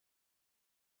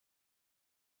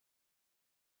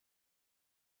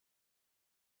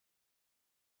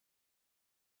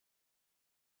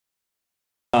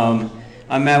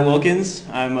I'm Matt Wilkins.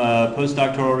 I'm a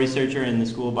postdoctoral researcher in the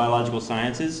School of Biological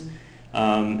Sciences,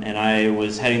 and I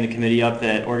was heading the committee up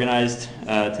that organized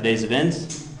today's event.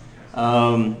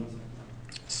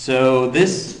 So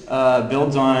this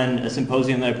builds on a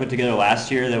symposium that I put together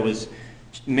last year that was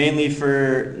mainly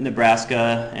for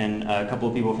Nebraska and a couple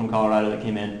of people from Colorado that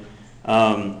came in.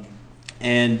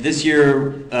 And this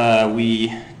year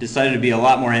we decided to be a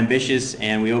lot more ambitious,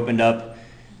 and we opened up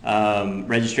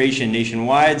registration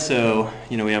nationwide, so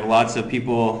we have lots of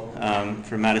people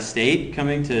from out of state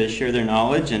coming to share their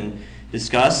knowledge and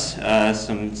discuss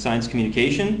some science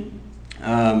communication.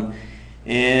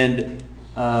 This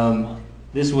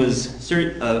was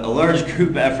a large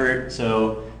group effort,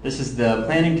 so this is the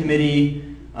planning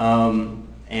committee,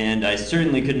 and I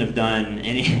certainly couldn't have done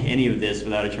any of this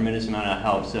without a tremendous amount of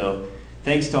help. So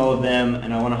thanks to all of them,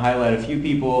 and I want to highlight a few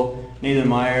people. Nathan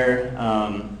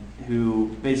Meyer, who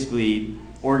basically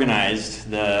organized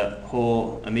the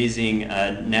whole amazing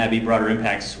NABI Broader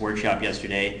Impacts workshop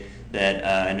yesterday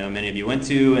that I know many of you went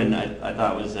to, and I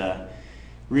thought was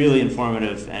really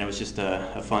informative, and it was just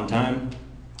a fun time.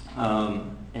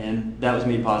 And that was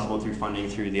made possible through funding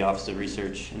through the Office of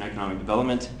Research and Economic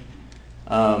Development.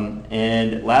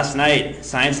 And last night,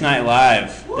 Science Night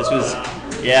Live. This was,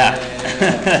 yeah.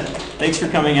 Thanks for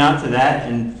coming out to that,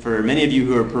 and for many of you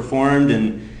who are performed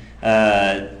and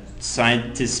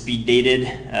scientists speed dated.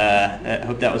 I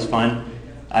hope that was fun.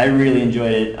 I really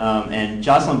enjoyed it. And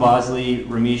Jocelyn Bosley,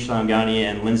 Ramesh Lamgani,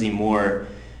 and Lindsay Moore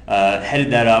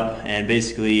headed that up, and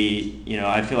basically,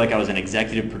 I feel like I was an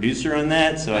executive producer on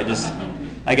that, so I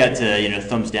got to,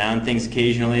 thumbs down things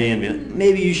occasionally and be like,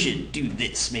 maybe you should do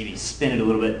this, maybe spin it a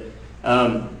little bit.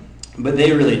 But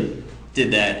they really did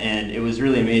that, and it was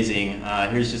really amazing.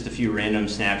 Here's just a few random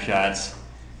snapshots.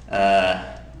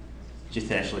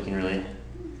 Jitesh looking really...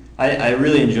 I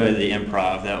really enjoyed the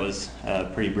improv. That was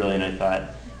pretty brilliant, I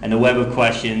thought. And the web of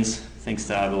questions, thanks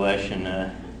to Abhilesh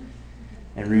and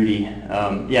Rudy.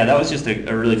 Yeah, that was just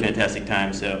a really fantastic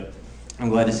time. So I'm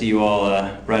glad to see you all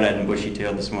bright-eyed and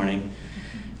bushy-tailed this morning.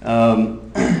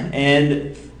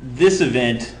 And this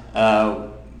event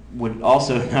would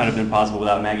also not have been possible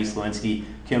without Maggie Slowinski,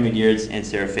 Kiyomi Diertz, and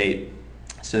Sarah Fate.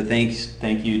 So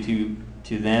thank you to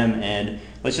them, and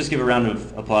let's just give a round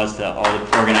of applause to all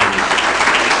the organizers.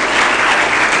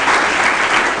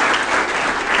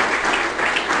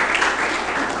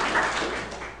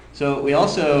 So we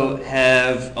also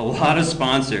have a lot of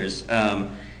sponsors,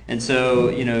 and so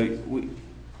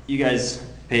you guys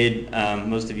paid,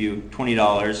 most of you,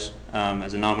 $20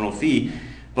 as a nominal fee,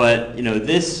 but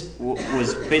this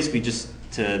was basically just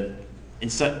to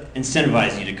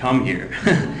incentivize you to come here.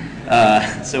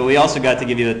 So we also got to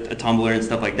give you a tumbler and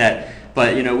stuff like that.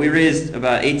 But we raised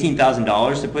about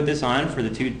 $18,000 to put this on for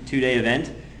the two-day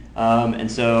event,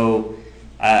 and so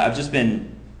I've just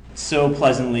been so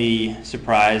pleasantly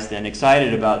surprised and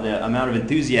excited about the amount of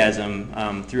enthusiasm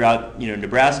throughout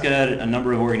Nebraska, a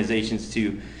number of organizations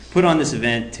to put on this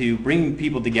event to bring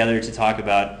people together to talk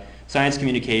about science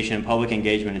communication and public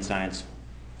engagement in science.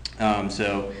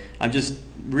 So I'm just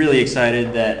really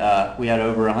excited that we had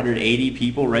over 180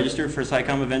 people register for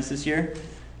SCICOMM events this year,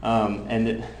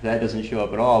 and that doesn't show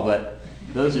up at all, but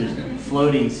those are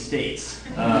floating states.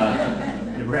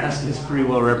 Nebraska is pretty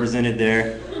well represented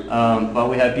there, but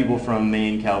we have people from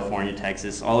Maine, California,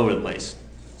 Texas, all over the place.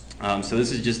 So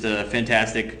this is just a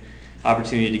fantastic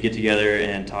opportunity to get together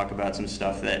and talk about some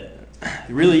stuff that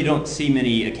really you don't see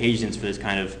many occasions for this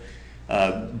kind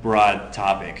of broad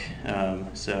topic.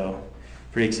 So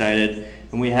pretty excited.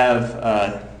 And we have,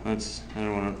 I don't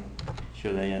want to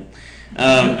show that yet.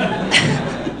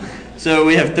 So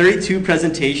we have 32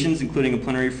 presentations, including a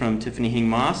plenary from Tiffany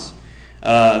Hing-Moss. We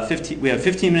have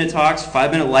 15-minute talks,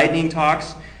 5-minute lightning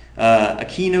talks, a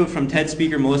keynote from TED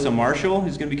speaker Melissa Marshall,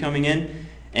 who's going to be coming in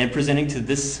and presenting to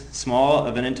this small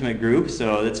of an intimate group,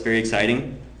 so that's very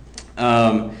exciting.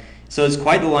 So it's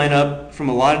quite the lineup from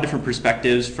a lot of different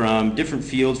perspectives, from different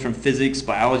fields, from physics,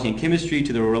 biology, and chemistry,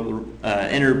 to the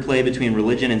interplay between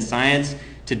religion and science,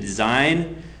 to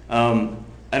design.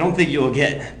 I don't think you'll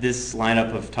get this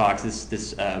lineup of talks,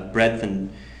 this breadth and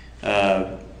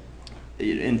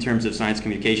in terms of science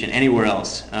communication anywhere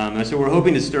else. So we're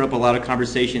hoping to stir up a lot of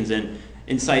conversations and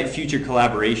incite future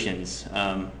collaborations,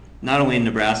 not only in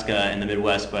Nebraska and the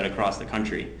Midwest, but across the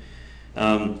country.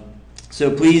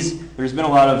 So please, there's been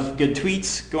a lot of good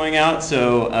tweets going out,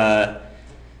 so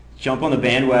jump on the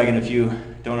bandwagon if you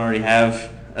don't already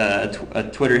have a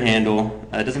Twitter handle.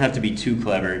 It doesn't have to be too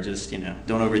clever, just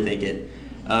don't overthink it.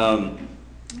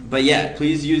 But yeah,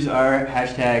 please use our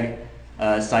hashtag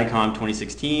SCICOMM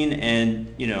 2016, and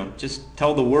just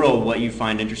tell the world what you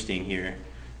find interesting here.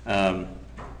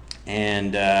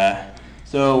 And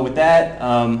so with that,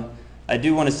 I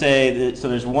do want to say that, so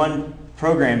there's one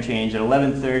program change at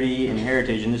 11:30 in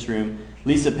Heritage in this room.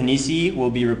 Lisa Panisi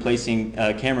will be replacing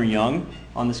Cameron Young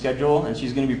on the schedule, and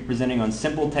she's going to be presenting on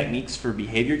simple techniques for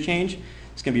behavior change.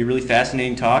 It's going to be a really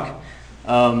fascinating talk.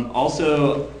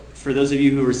 Also, for those of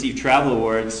you who receive travel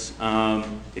awards,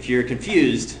 if you're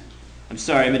confused, I'm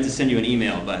sorry, I meant to send you an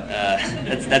email, but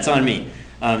that's on me.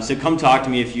 So come talk to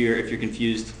me if you're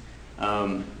confused.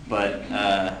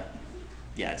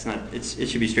 Yeah, it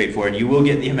should be straightforward. You will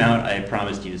get the amount I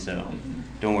promised you, so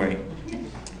don't worry.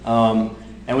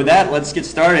 And with that, let's get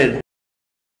started.